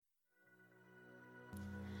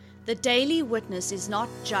The Daily Witness is not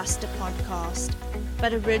just a podcast,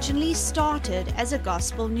 but originally started as a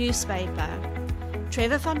gospel newspaper.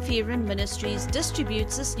 Trevor van Vieren Ministries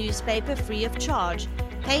distributes this newspaper free of charge,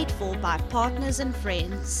 paid for by partners and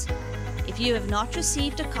friends. If you have not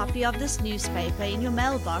received a copy of this newspaper in your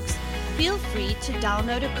mailbox, feel free to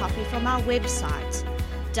download a copy from our website,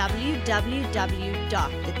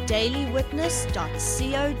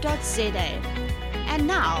 www.thedailywitness.co.za. And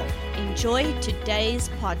now, enjoy today's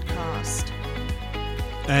podcast.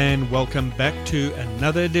 And welcome back to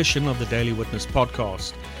another edition of the Daily Witness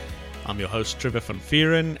podcast. I'm your host, Trevor van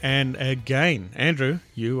Vieren, and again, Andrew,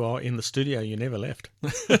 you are in the studio. You never left.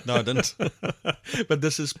 No, I didn't. But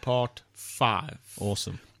this is part 5.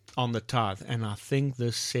 Awesome. On the tithe, and I think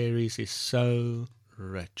this series is so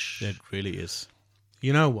rich. It really is.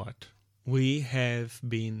 You know what? We have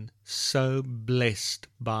been so blessed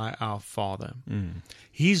by our Father.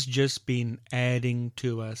 He's just been adding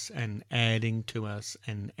to us and adding to us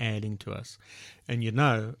and adding to us. And you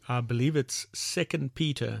know, I believe it's 2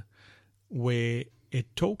 Peter where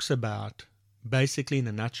it talks about, basically in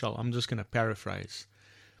a nutshell, I'm just going to paraphrase,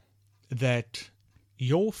 that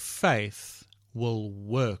your faith will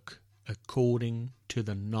work according to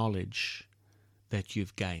the knowledge that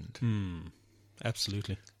you've gained.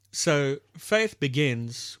 Absolutely. So faith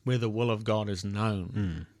begins where the will of God is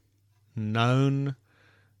known. Known,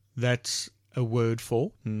 that's a word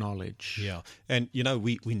for knowledge. Yeah. And, you know,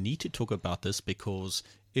 we need to talk about this because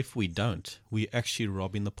if we don't, we're actually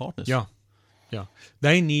robbing the partners. Yeah.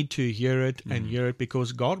 They need to hear it and hear it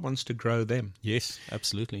because God wants to grow them. Yes,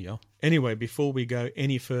 absolutely, yeah. Anyway, before we go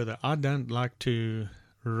any further, I don't like to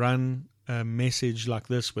run a message like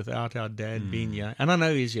this without our dad being here. And I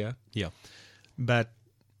know he's here. Yeah. But,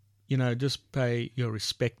 you know, just pay your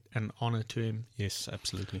respect and honor to him. Yes,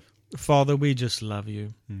 absolutely. Father, we just love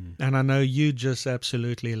you. And I know you just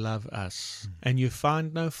absolutely love us. And you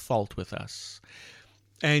find no fault with us.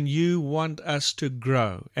 And you want us to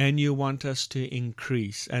grow. And you want us to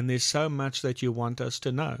increase. And there's so much that you want us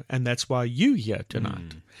to know. And that's why you're here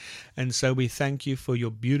tonight. And so we thank you for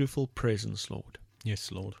your beautiful presence, Lord. Yes,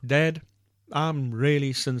 Lord. Dad, I'm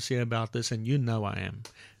really sincere about this, and you know I am.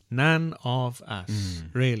 None of us,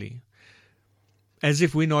 really. As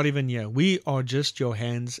if we're not even here. We are just your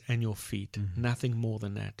hands and your feet. Nothing more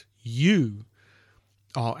than that. You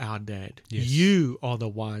are our dad. Yes. You are the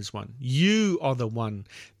wise one. You are the one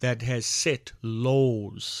that has set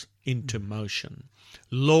laws into motion.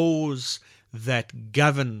 Laws that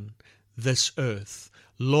govern this earth.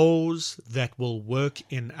 Laws that will work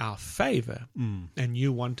in our favor. And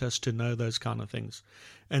you want us to know those kind of things.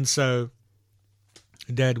 And so,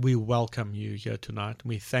 Dad, we welcome you here tonight.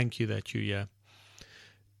 We thank you that you're here.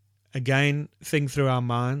 Again, think through our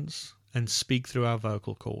minds and speak through our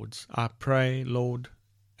vocal cords. I pray, Lord,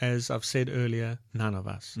 as I've said earlier, none of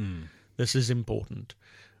us. This is important.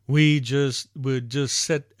 We would just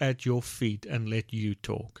sit at your feet and let you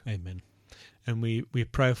talk. Amen. And we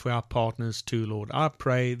pray for our partners too, Lord. I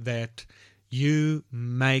pray that you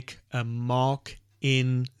make a mark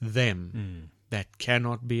in them that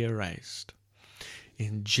cannot be erased.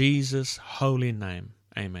 In Jesus' holy name,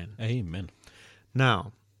 amen. Amen.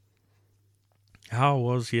 Now, how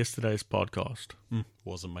was yesterday's podcast?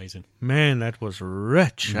 Was amazing. Man, that was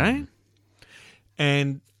rich, eh?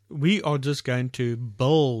 And we are just going to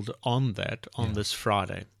build on that on this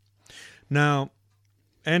Friday. Now,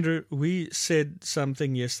 Andrew, we said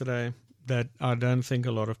something yesterday that I don't think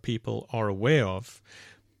a lot of people are aware of.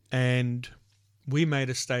 And we made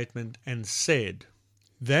a statement and said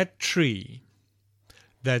that tree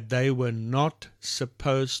that they were not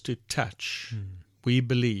supposed to touch, we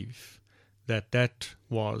believe that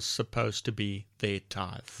was supposed to be their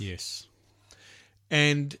tithe. Yes.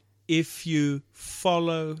 And if you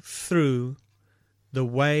follow through the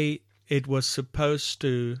way it was supposed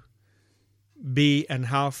to be and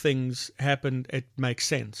how things happened, it makes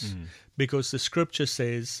sense. Because the scripture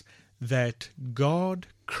says that God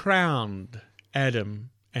crowned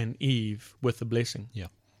Adam and Eve with a blessing. Yeah.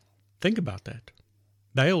 Think about that.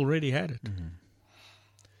 They already had it.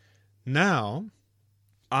 Now,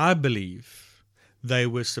 I believe they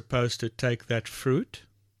were supposed to take that fruit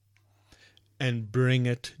and bring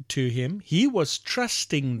it to him. He was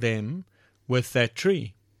trusting them with that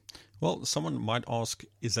tree. Well, someone might ask,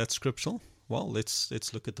 is that scriptural? Well, let's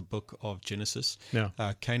look at the book of Genesis. Yeah.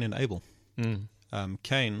 Cain and Abel.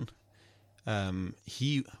 Cain,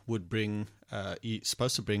 he would bring, he's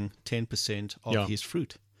supposed to bring 10% of his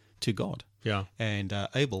fruit to God. Yeah. And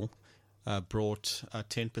Abel brought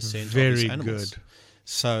 10% of his Very animals. good.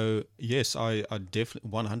 So, yes, I definitely,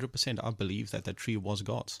 100%, I believe that tree was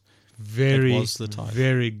God's. Very, was the tithe.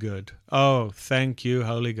 very good. Oh, thank you,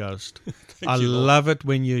 Holy Ghost. I you, Lord. love it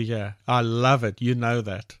when you're here. I love it. You know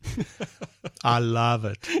that. I love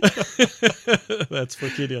it. That's for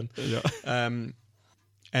Gideon. Yeah.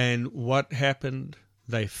 And what happened?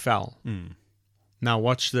 They fell. Now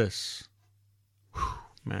watch this. Whew,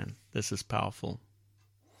 man, this is powerful.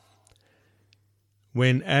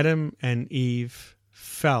 When Adam and Eve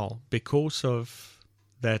fell because of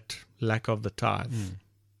that lack of the tithe,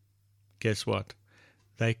 guess what?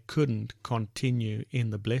 They couldn't continue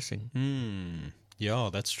in the blessing. Yeah,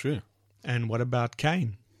 that's true. And what about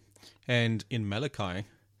Cain? And in Malachi,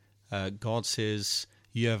 God says,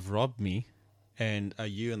 "You have robbed me, and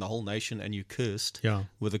you and the whole nation, and you cursed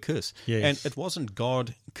with a curse." Yes. And it wasn't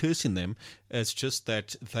God cursing them; it's just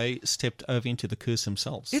that they stepped over into the curse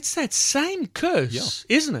themselves. It's that same curse,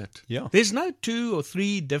 isn't it? Yeah. There's no 2 or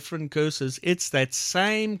 3 different curses. It's that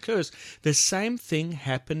same curse. The same thing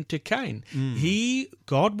happened to Cain.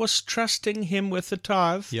 God was trusting him with the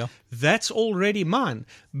tithe. Yeah. That's already mine.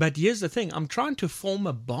 But here's the thing. I'm trying to form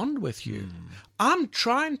a bond with you. I'm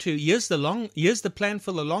trying to, here's the plan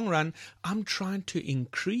for the long run. I'm trying to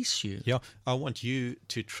increase you. Yeah, I want you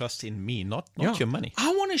to trust in me, not your money.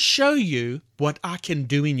 I want to show you what I can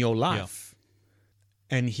do in your life.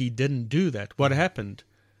 And he didn't do that. What happened?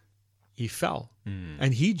 He fell.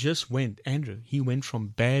 And he just went, Andrew, he went from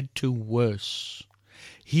bad to worse.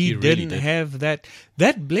 He really didn't did. have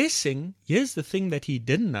that blessing. Here's the thing that he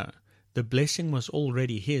didn't know. The blessing was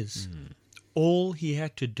already his. All he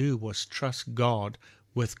had to do was trust God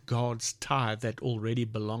with God's tithe that already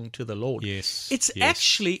belonged to the Lord. Yes. It's yes.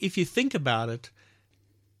 actually, if you think about it,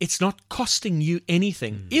 it's not costing you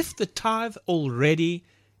anything. If the tithe already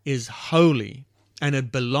is holy and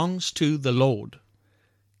it belongs to the Lord,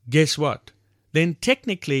 guess what? Then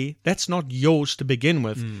technically, that's not yours to begin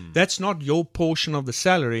with. That's not your portion of the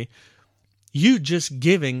salary. You just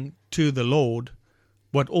giving to the Lord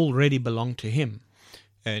what already belonged to Him.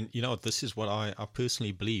 And you know what? This is what I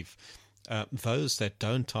personally believe. Those that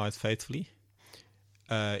don't tithe faithfully,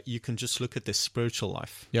 you can just look at their spiritual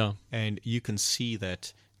life. Yeah. And you can see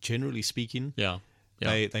that, generally speaking, Yeah.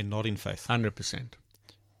 they're not in faith. 100%.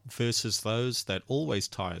 Versus those that always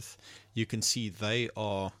tithe, you can see they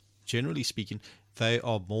are, generally speaking, they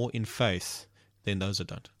are more in faith than those that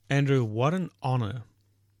don't. Andrew, what an honor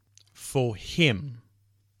for Him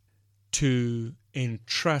to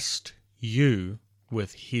entrust you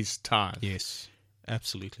with His tithe. Yes,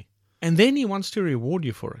 absolutely. And then He wants to reward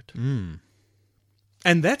you for it.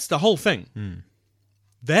 And that's the whole thing.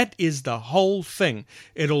 That is the whole thing.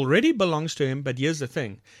 It already belongs to Him, but here's the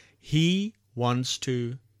thing. He wants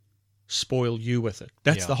to spoil you with it.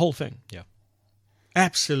 That's the whole thing. Yeah.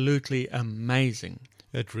 Absolutely amazing.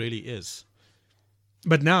 It really is.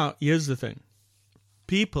 But now, here's the thing.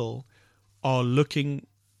 People are looking,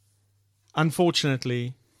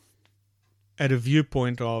 unfortunately, at a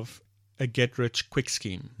viewpoint of a get-rich-quick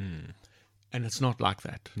scheme. And it's not like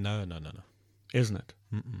that. No. Isn't it?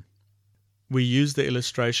 We used the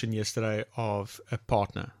illustration yesterday of a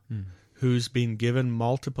partner who's been given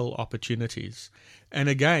multiple opportunities. And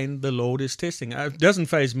again, the Lord is testing. It doesn't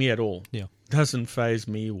faze me at all. Yeah. Doesn't faze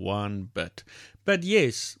me one bit. But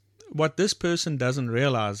yes, what this person doesn't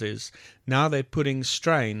realize is now they're putting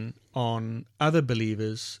strain on other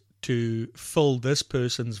believers to fill this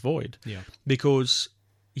person's void. Yeah. Because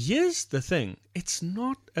here's the thing. It's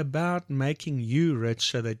not about making you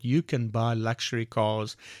rich so that you can buy luxury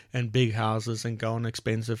cars and big houses and go on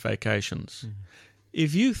expensive vacations.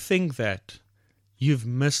 If you think that, you've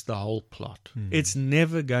missed the whole plot. It's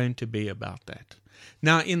never going to be about that.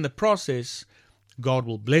 Now, in the process, God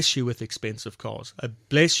will bless you with expensive cars,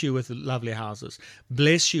 bless you with lovely houses,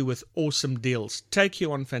 bless you with awesome deals, take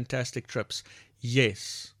you on fantastic trips.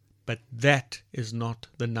 Yes, but that is not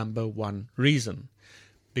the number one reason,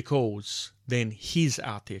 because then He's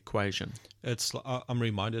out the equation. I'm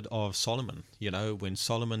reminded of Solomon. You know, when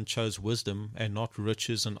Solomon chose wisdom and not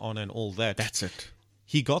riches and honor and all that. That's it.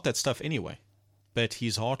 He got that stuff anyway, but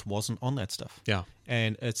his heart wasn't on that stuff. Yeah.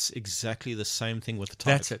 And it's exactly the same thing with the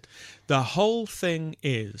tithe. That's it. The whole thing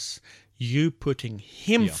is you putting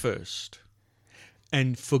Him first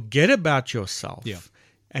and forget about yourself. Yeah.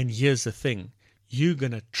 And here's the thing. You're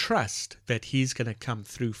going to trust that He's going to come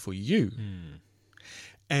through for you.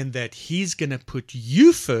 And that He's going to put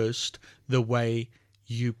you first the way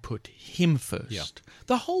you put Him first. Yeah.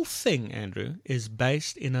 The whole thing, Andrew, is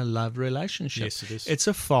based in a love relationship. Yes, it is. It's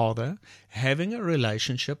a father having a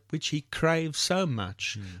relationship which he craves so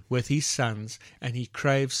much with his sons, and he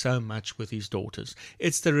craves so much with his daughters.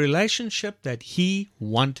 It's the relationship that he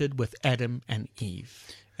wanted with Adam and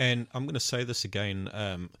Eve. And I'm going to say this again,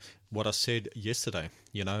 what I said yesterday,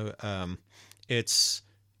 it's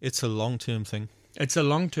a long-term thing. It's a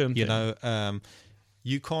long-term thing.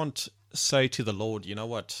 You can't say to the Lord, you know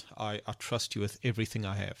what, I trust you with everything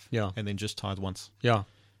I have. Yeah. And then just tithe once. Yeah.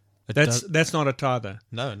 That's not a tither.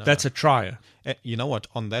 No. That's a trier. You know what,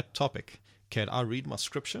 on that topic, can I read my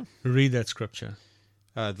scripture? Read that scripture.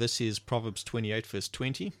 This is Proverbs 28, verse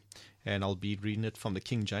 20, and I'll be reading it from the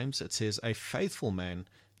King James. It says, "A faithful man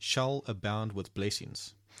shall abound with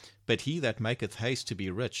blessings, but he that maketh haste to be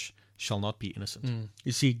rich shall not be innocent."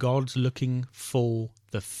 You see, God's looking for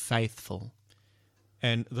the faithful.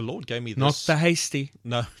 And the Lord gave me this. Not the hasty.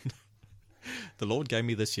 No. The Lord gave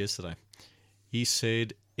me this yesterday. He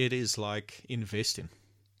said, it is like investing.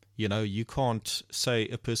 You can't say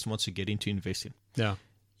a person wants to get into investing. Yeah.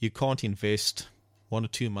 You can't invest 1 or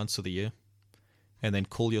 2 months of the year and then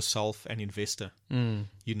call yourself an investor.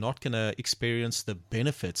 You're not going to experience the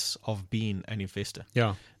benefits of being an investor.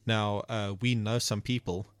 Yeah. Now, we know some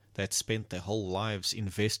people that spent their whole lives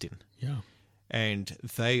investing. Yeah. And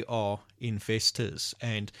they are investors,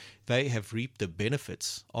 and they have reaped the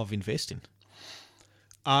benefits of investing.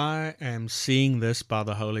 I am seeing this by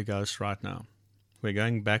the Holy Ghost right now. We're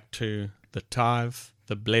going back to the tithe,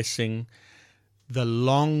 the blessing, the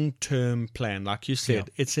long-term plan. Like you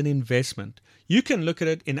said, It's an investment. You can look at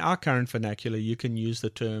it in our current vernacular. You can use the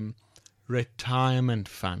term retirement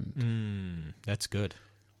fund. That's good.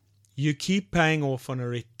 You keep paying off on a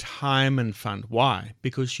retirement fund. Why?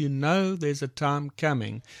 Because you know there's a time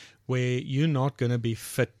coming where you're not going to be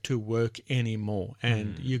fit to work anymore.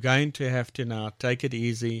 And you're going to have to now take it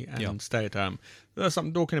easy and stay at home. That's what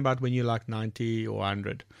I'm talking about when you're like 90 or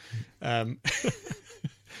 100.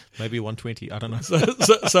 Maybe 120. I don't know.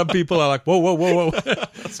 So some people are like, whoa.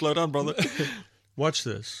 Slow down, brother. Watch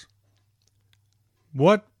this.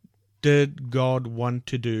 What did God want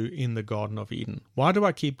to do in the Garden of Eden? Why do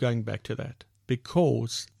I keep going back to that?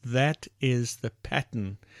 Because that is the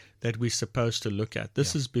pattern that we're supposed to look at.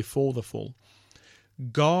 This is before the fall.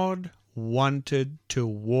 God wanted to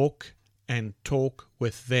walk and talk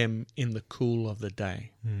with them in the cool of the day.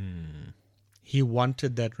 He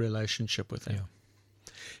wanted that relationship with them. Yeah.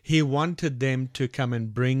 He wanted them to come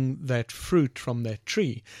and bring that fruit from that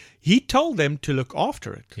tree. He told them to look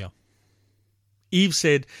after it. Yeah. Eve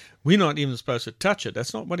said, we're not even supposed to touch it.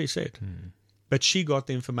 That's not what he said. But she got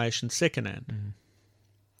the information secondhand.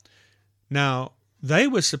 Now, they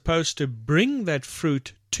were supposed to bring that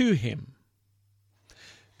fruit to him.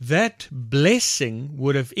 That blessing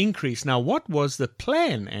would have increased. Now, what was the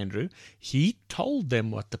plan, Andrew? He told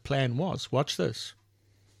them what the plan was. Watch this.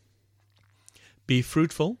 Be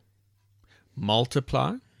fruitful,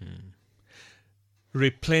 multiply,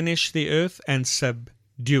 replenish the earth, and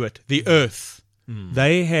subdue it. The earth.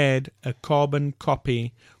 They had a carbon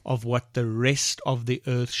copy of what the rest of the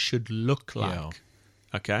earth should look like. Yeah.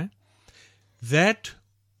 Okay? That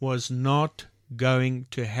was not going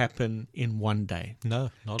to happen in one day.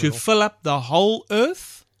 No, not To at all. fill up the whole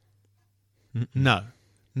earth? No,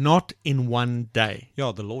 not in one day.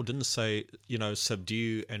 Yeah, the Lord didn't say,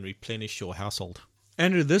 subdue and replenish your household.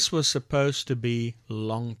 Andrew, this was supposed to be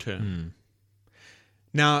long term.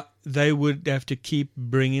 Now, they would have to keep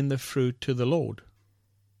bringing the fruit to the Lord.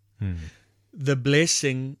 The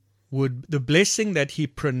blessing that he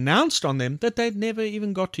pronounced on them that they'd never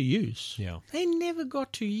even got to use. Yeah. They never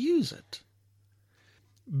got to use it.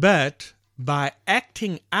 But by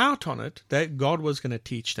acting out on it, that God was going to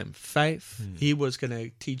teach them faith. He was going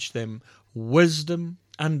to teach them wisdom,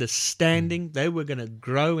 understanding. They were going to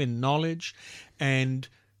grow in knowledge and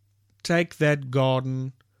take that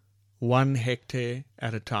garden 1 hectare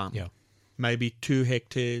at a time. Yeah. Maybe 2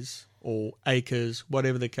 hectares or acres,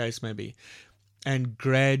 whatever the case may be, and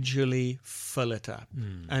gradually fill it up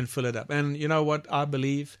and fill it up. And you know what? I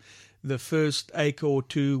believe the first acre or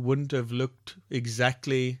 2 wouldn't have looked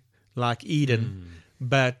exactly like Eden,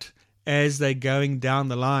 but as they're going down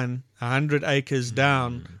the line, 100 acres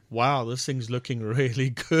down, wow, this thing's looking really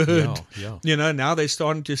good. Yeah. Now they're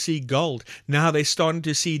starting to see gold. Now they're starting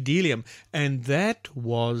to see bdellium. And that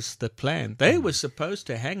was the plan. They were supposed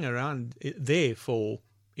to hang around there for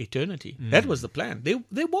eternity. That was the plan.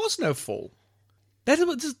 There was no fall.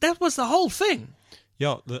 That was the whole thing.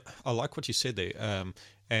 Yeah, I like what you said there.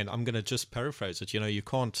 And I'm going to just paraphrase it. You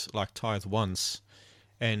can't tithe once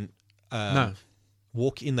and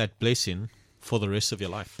walk in that blessing for the rest of your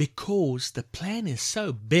life. Because the plan is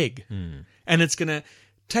so big and it's going to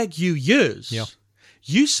take you years. Yeah.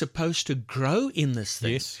 You're supposed to grow in this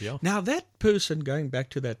thing. Yes, yeah. Now that person, going back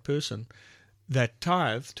to that person that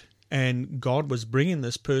tithed and God was bringing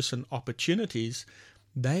this person opportunities,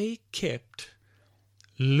 they kept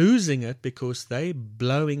losing it because they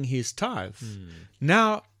blowing his tithe.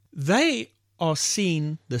 Now, they are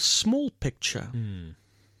seeing the small picture.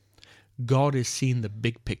 God is seeing the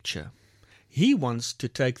big picture. He wants to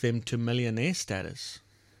take them to millionaire status.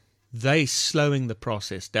 They slowing the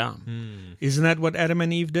process down. Isn't that what Adam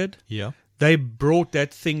and Eve did? Yeah. They brought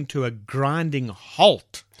that thing to a grinding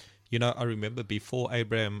halt. You know, I remember before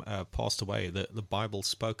Abraham passed away, the Bible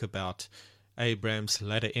spoke about Abraham's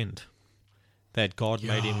latter end, that God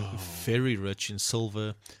made him very rich in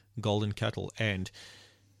silver, gold, and cattle. And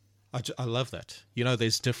I love that. You know,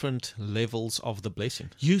 there's different levels of the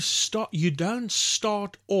blessing. You don't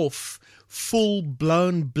start off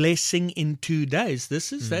full-blown blessing in 2 days.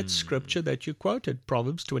 This is that scripture that you quoted,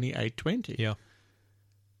 Proverbs 28:20. Yeah.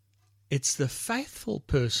 It's the faithful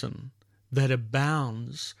person that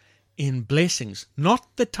abounds in blessings,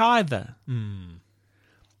 not the tither.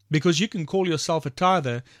 Because you can call yourself a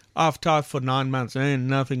tither. I've tithed for 9 months and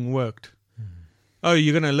nothing worked. Oh,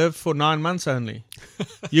 you're going to live for 9 months only?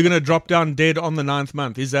 You're going to drop down dead on the 9th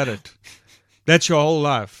month. Is that it? That's your whole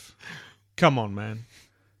life? Come on, man.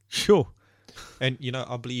 Sure. And, you know,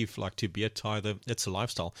 I believe, like, to be a tither, it's a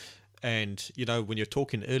lifestyle. And, you know, when you're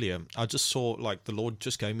talking earlier, I just saw, like, the Lord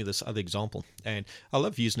just gave me this other example. And I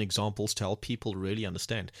love using examples to help people really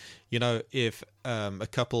understand. You know, if a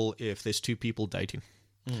couple, if there's two people dating,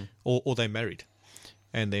 or they're married,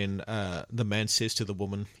 and then the man says to the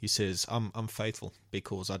woman, he says, I'm faithful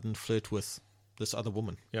because I didn't flirt with this other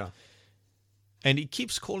woman. Yeah. And he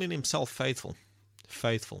keeps calling himself faithful,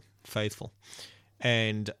 faithful, faithful.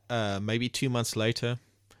 And maybe 2 months later,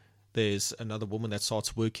 there's another woman that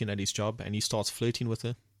starts working at his job and he starts flirting with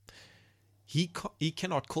her. He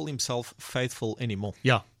cannot call himself faithful anymore.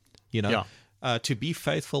 Yeah. You know, Yeah. To be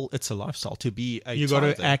faithful, it's a lifestyle. To be a You tither,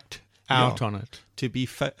 got to act out on it. To be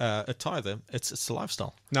a tither, it's a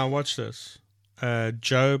lifestyle. Now watch this.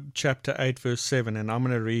 Job chapter 8 verse 7, and I'm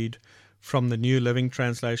going to read from the New Living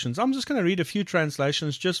Translations. I'm just going to read a few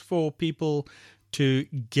translations just for people to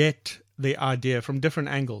get the idea from different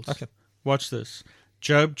angles. Okay. Watch this.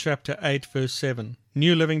 Job chapter 8 verse 7,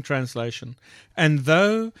 New Living Translation. And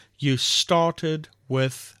though you started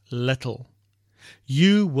with little,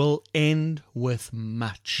 you will end with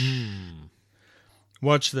much.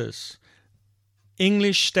 Watch this.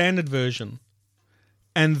 English Standard Version.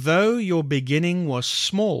 And though your beginning was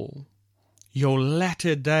small, your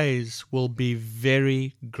latter days will be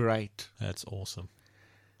very great. That's awesome.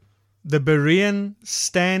 The Berean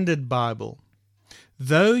Standard Bible.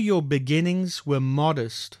 Though your beginnings were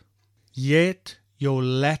modest, yet your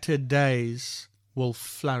latter days will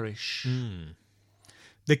flourish.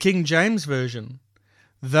 The King James Version.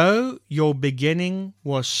 Though your beginning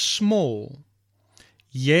was small,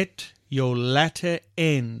 yet your latter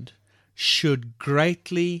end should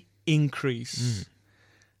greatly increase.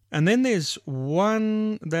 And then there's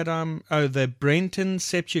one that the Brenton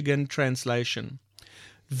Septuagint translation.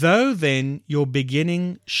 Though then your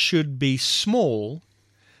beginning should be small,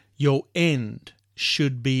 your end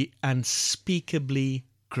should be unspeakably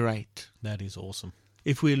great. That is awesome.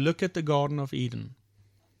 If we look at the Garden of Eden,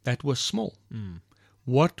 that was small.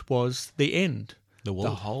 What was the end? The world.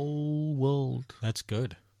 The whole world. That's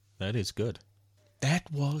good. That is good.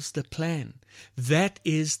 That was the plan. That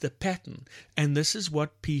is the pattern. And this is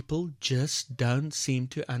what people just don't seem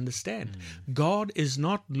to understand. God is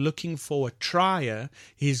not looking for a trier.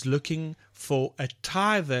 He's looking for a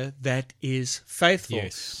tither that is faithful.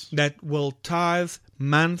 Yes. That will tithe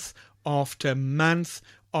month after month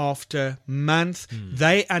after month.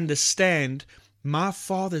 They understand my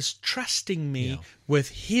Father's trusting me with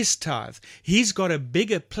his tithe. He's got a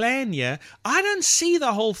bigger plan here. I don't see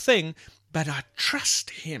the whole thing, but I trust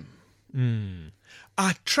him.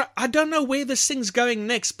 I don't know where this thing's going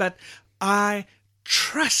next, but I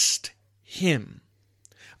trust him.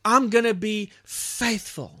 I'm going to be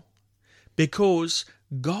faithful because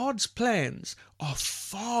God's plans are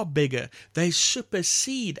far bigger. They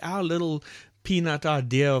supersede our little peanut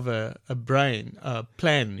idea of a plan,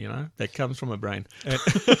 that comes from a brain.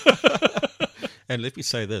 And let me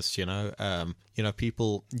say this,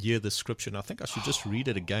 people hear the scripture, and I think I should just read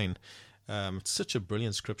it again. It's such a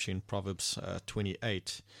brilliant scripture in Proverbs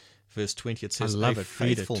 28, verse 20. It says, a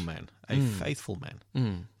faithful man,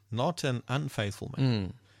 not an unfaithful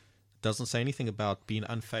man. It doesn't say anything about being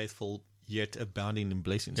unfaithful yet abounding in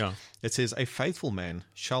blessings. Yeah. It says, a faithful man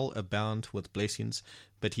shall abound with blessings,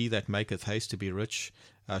 but he that maketh haste to be rich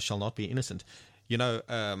shall not be innocent.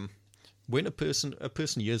 When a person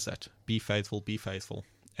hears that, be faithful,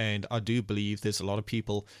 and I do believe there's a lot of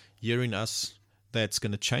people hearing us that's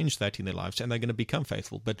going to change that in their lives, and they're going to become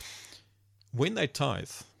faithful. But when they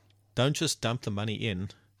tithe, don't just dump the money in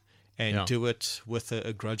and Yeah. do it with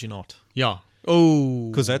a grudging heart, Yeah. Oh.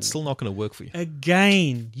 because that's still not going to work for you.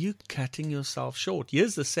 Again, you cutting yourself short.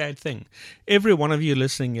 Here's the sad thing. Every one of you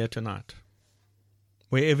listening here tonight,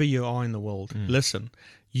 wherever you are in the world, listen,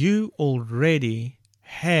 you already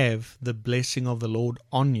have the blessing of the Lord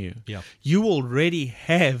on you. Yeah. You already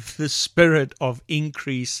have the spirit of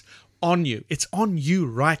increase on you. It's on you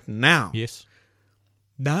right now. Yes.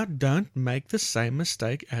 Now, don't make the same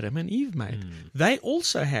mistake Adam and Eve made. They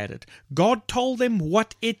also had it. God told them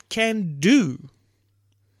what it can do.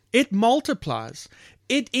 It multiplies.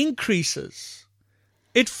 It increases.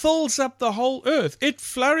 It fills up the whole earth. It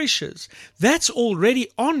flourishes. That's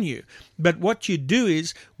already on you. But what you do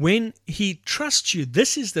is, when He trusts you,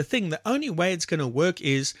 this is the thing. The only way it's going to work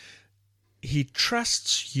is He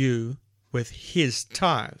trusts you with His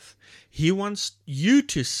tithe. He wants you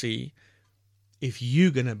to see if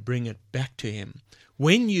you're going to bring it back to Him.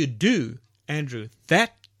 When you do, Andrew,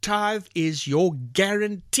 that tithe is your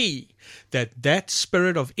guarantee that that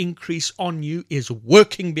spirit of increase on you is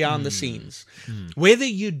working behind the scenes. Whether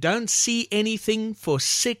you don't see anything for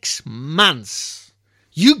 6 months,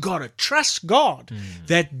 you got to trust God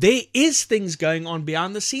that there is things going on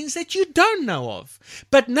behind the scenes that you don't know of.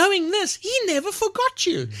 But knowing this, He never forgot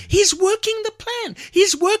you. He's working the plan.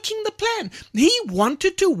 He's working the plan. He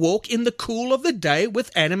wanted to walk in the cool of the day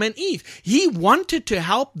with Adam and Eve. He wanted to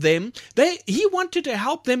help them. He wanted to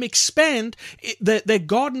help them expand their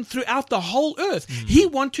garden throughout the whole earth. He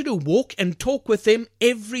wanted to walk and talk with them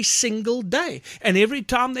every single day. And every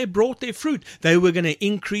time they brought their fruit, they were going to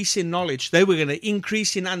increase in knowledge. They were going to increase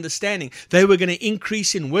in understanding. They were going to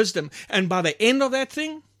increase in wisdom. And by the end of that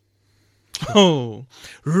thing,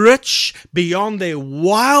 rich beyond their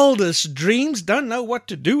wildest dreams, don't know what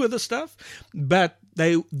to do with the stuff, but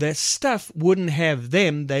their stuff wouldn't have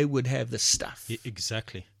them, they would have the stuff.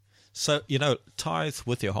 Exactly. So, tithe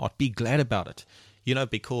with your heart. Be glad about it.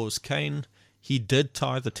 Because Cain, he did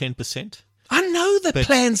tithe the 10%. I know the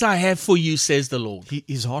plans I have for you, says the Lord.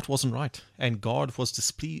 His heart wasn't right, and God was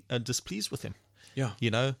displeased with him. Yeah.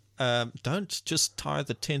 Don't just tithe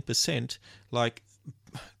the 10%.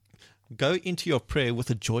 Go into your prayer with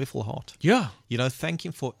a joyful heart. Yeah. Thank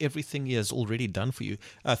Him for everything He has already done for you.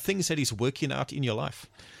 Things that He's working out in your life.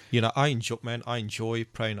 I enjoy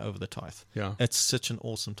praying over the tithe. Yeah. It's such an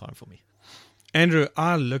awesome time for me. Andrew,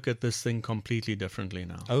 I look at this thing completely differently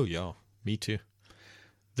now. Oh, yeah. Me too.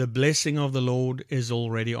 The blessing of the Lord is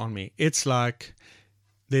already on me. It's like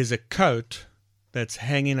there's a coat that's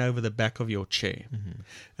hanging over the back of your chair.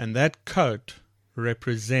 And that coat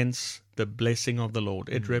represents the blessing of the Lord.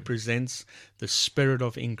 It represents the spirit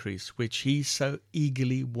of increase, which He so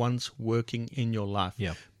eagerly wants working in your life.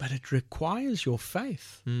 Yeah. But it requires your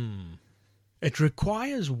faith. It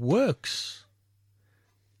requires works.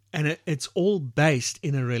 And it's all based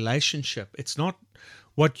in a relationship. It's not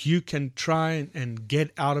what you can try and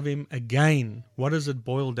get out of Him. Again, what does it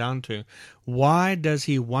boil down to? Why does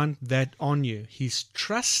He want that on you? He's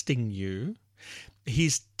trusting you.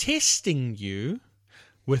 He's testing you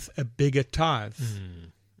with a bigger tithe.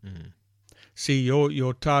 See,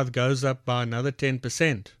 your tithe goes up by another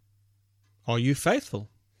 10%. Are you faithful?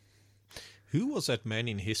 Who was that man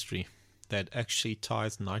in history that actually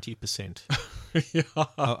tithed 90%? Yeah.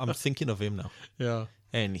 I'm thinking of him now. Yeah.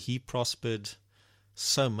 And he prospered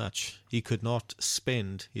so much, he could not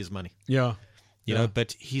spend his money. Yeah. You know,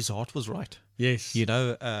 but his heart was right. Yes.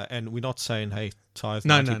 And we're not saying, hey, tithe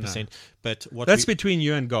No, 90%. no. But what That's between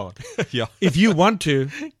you and God. yeah. If you want to,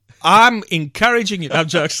 I'm encouraging you. I'm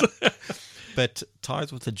jokes. But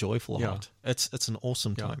tithe with a joyful Yeah. heart. It's an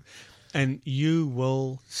awesome time. And you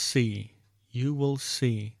will see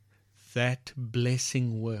that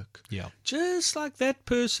blessing work. Yeah. Just like that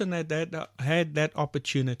person that had that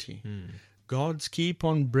opportunity. God's keep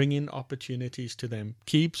on bringing opportunities to them.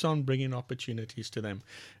 Keeps on bringing opportunities to them.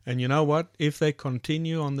 And you know what? If they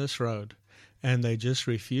continue on this road and they just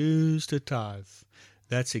refuse to tithe,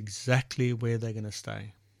 that's exactly where they're going to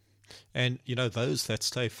stay. And, those that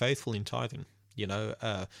stay faithful in tithing,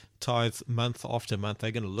 tithe month after month,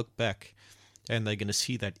 they're going to look back and they're going to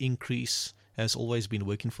see that increase has always been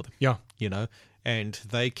working for them. Yeah. And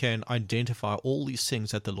they can identify all these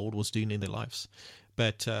things that the Lord was doing in their lives.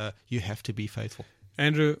 But you have to be faithful.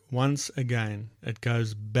 Andrew, once again, it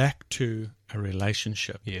goes back to a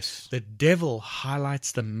relationship. Yes. The devil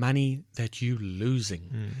highlights the money that you're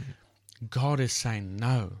losing. God is saying,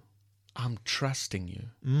 no, I'm trusting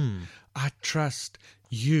you. I trust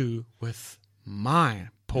you with my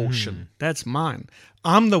portion. That's mine.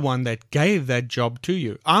 I'm the one that gave that job to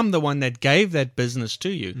you. I'm the one that gave that business to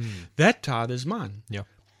you. That tithe is mine. Yeah.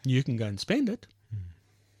 You can go and spend it.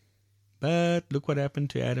 But look what happened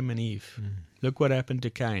to Adam and Eve. Look what happened to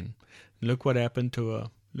Cain. Look what happened to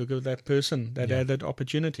look at that person that had that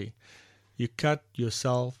opportunity. You cut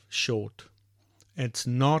yourself short. It's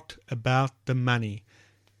not about the money.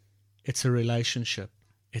 It's a relationship.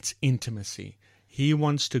 It's intimacy. He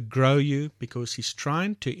wants to grow you because he's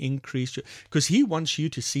trying to increase you. Because he wants you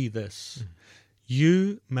to see this.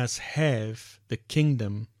 You must have the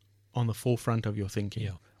kingdom on the forefront of your thinking.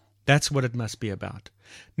 Yeah. That's what it must be about.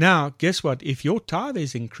 Now, guess what? If your tithe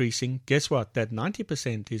is increasing, guess what? That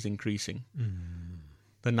 90% is increasing.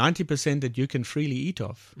 The 90% that you can freely eat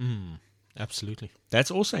of. Absolutely.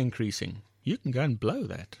 That's also increasing. You can go and blow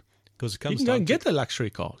that. Because it You comes can go down and get the luxury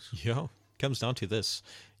cars. Yeah, it comes down to this.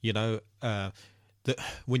 You know,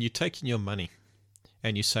 when you're taking your money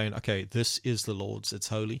and you're saying, okay, this is the Lord's, it's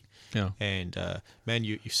holy. Yeah. And man,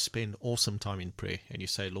 you spend awesome time in prayer and you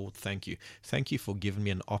say, Lord, thank you. Thank you for giving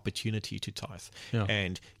me an opportunity to tithe. Yeah.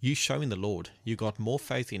 And you showing the Lord, you got more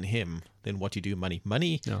faith in him than what you do money.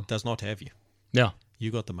 Money does not have you. Yeah. You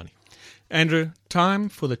got the money. Andrew, time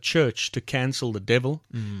for the church to cancel the devil,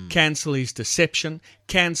 cancel his deception,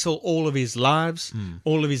 cancel all of his lies,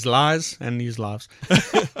 all of his lies and his lives.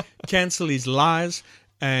 Cancel his lies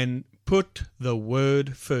and put the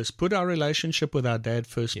word first. Put our relationship with our dad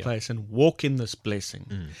first place and walk in this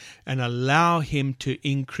blessing and allow him to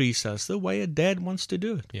increase us the way a dad wants to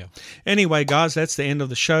do it. Yeah. Anyway, guys, that's the end of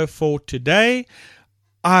the show for today.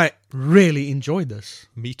 I really enjoyed this.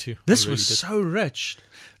 Me too. This I really was did. so rich.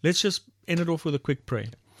 Let's just end it off with a quick prayer.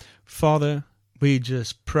 Father, we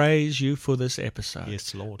just praise you for this episode.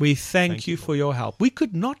 Yes, Lord. We thank you Lord. for your help. We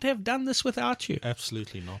could not have done this without you.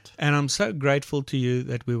 Absolutely not. And I'm so grateful to you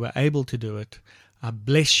that we were able to do it. I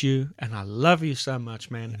bless you and I love you so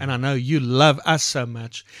much, man. And I know you love us so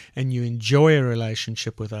much and you enjoy a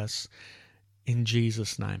relationship with us. In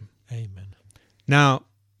Jesus' name. Amen. Now,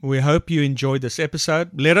 we hope you enjoyed this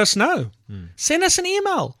episode. Let us know. Send us an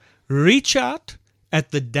email. Reach out at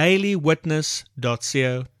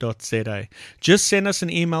thedailywitness.co.za. Just send us an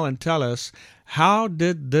email and tell us, how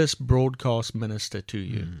did this broadcast minister to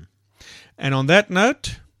you? And on that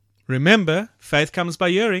note, remember, faith comes by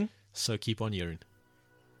hearing. So keep on hearing.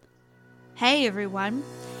 Hey everyone,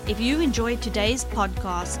 if you enjoyed today's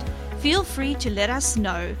podcast, feel free to let us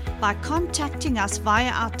know by contacting us via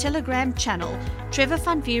our Telegram channel, Trevor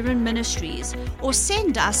Van Vieren Ministries, or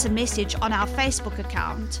send us a message on our Facebook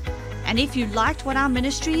account. And if you liked what our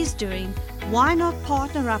ministry is doing, why not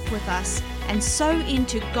partner up with us and sow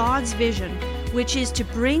into God's vision, which is to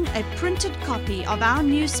bring a printed copy of our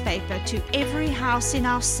newspaper to every house in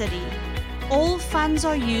our city. All funds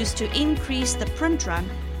are used to increase the print run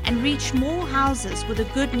and reach more houses with the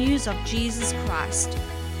good news of Jesus Christ.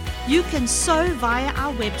 You can sow via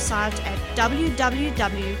our website at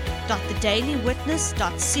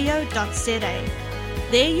www.thedailywitness.co.za.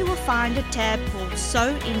 There you will find a tab called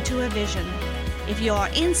Sow into a Vision. If you are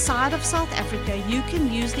inside of South Africa, you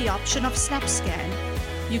can use the option of SnapScan.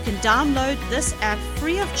 You can download this app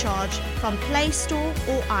free of charge from Play Store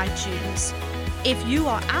or iTunes. If you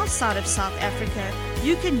are outside of South Africa,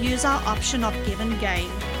 you can use our option of Give and Gain.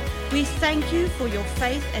 We thank you for your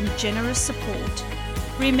faith and generous support.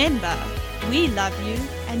 Remember, we love you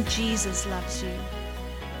and Jesus loves you.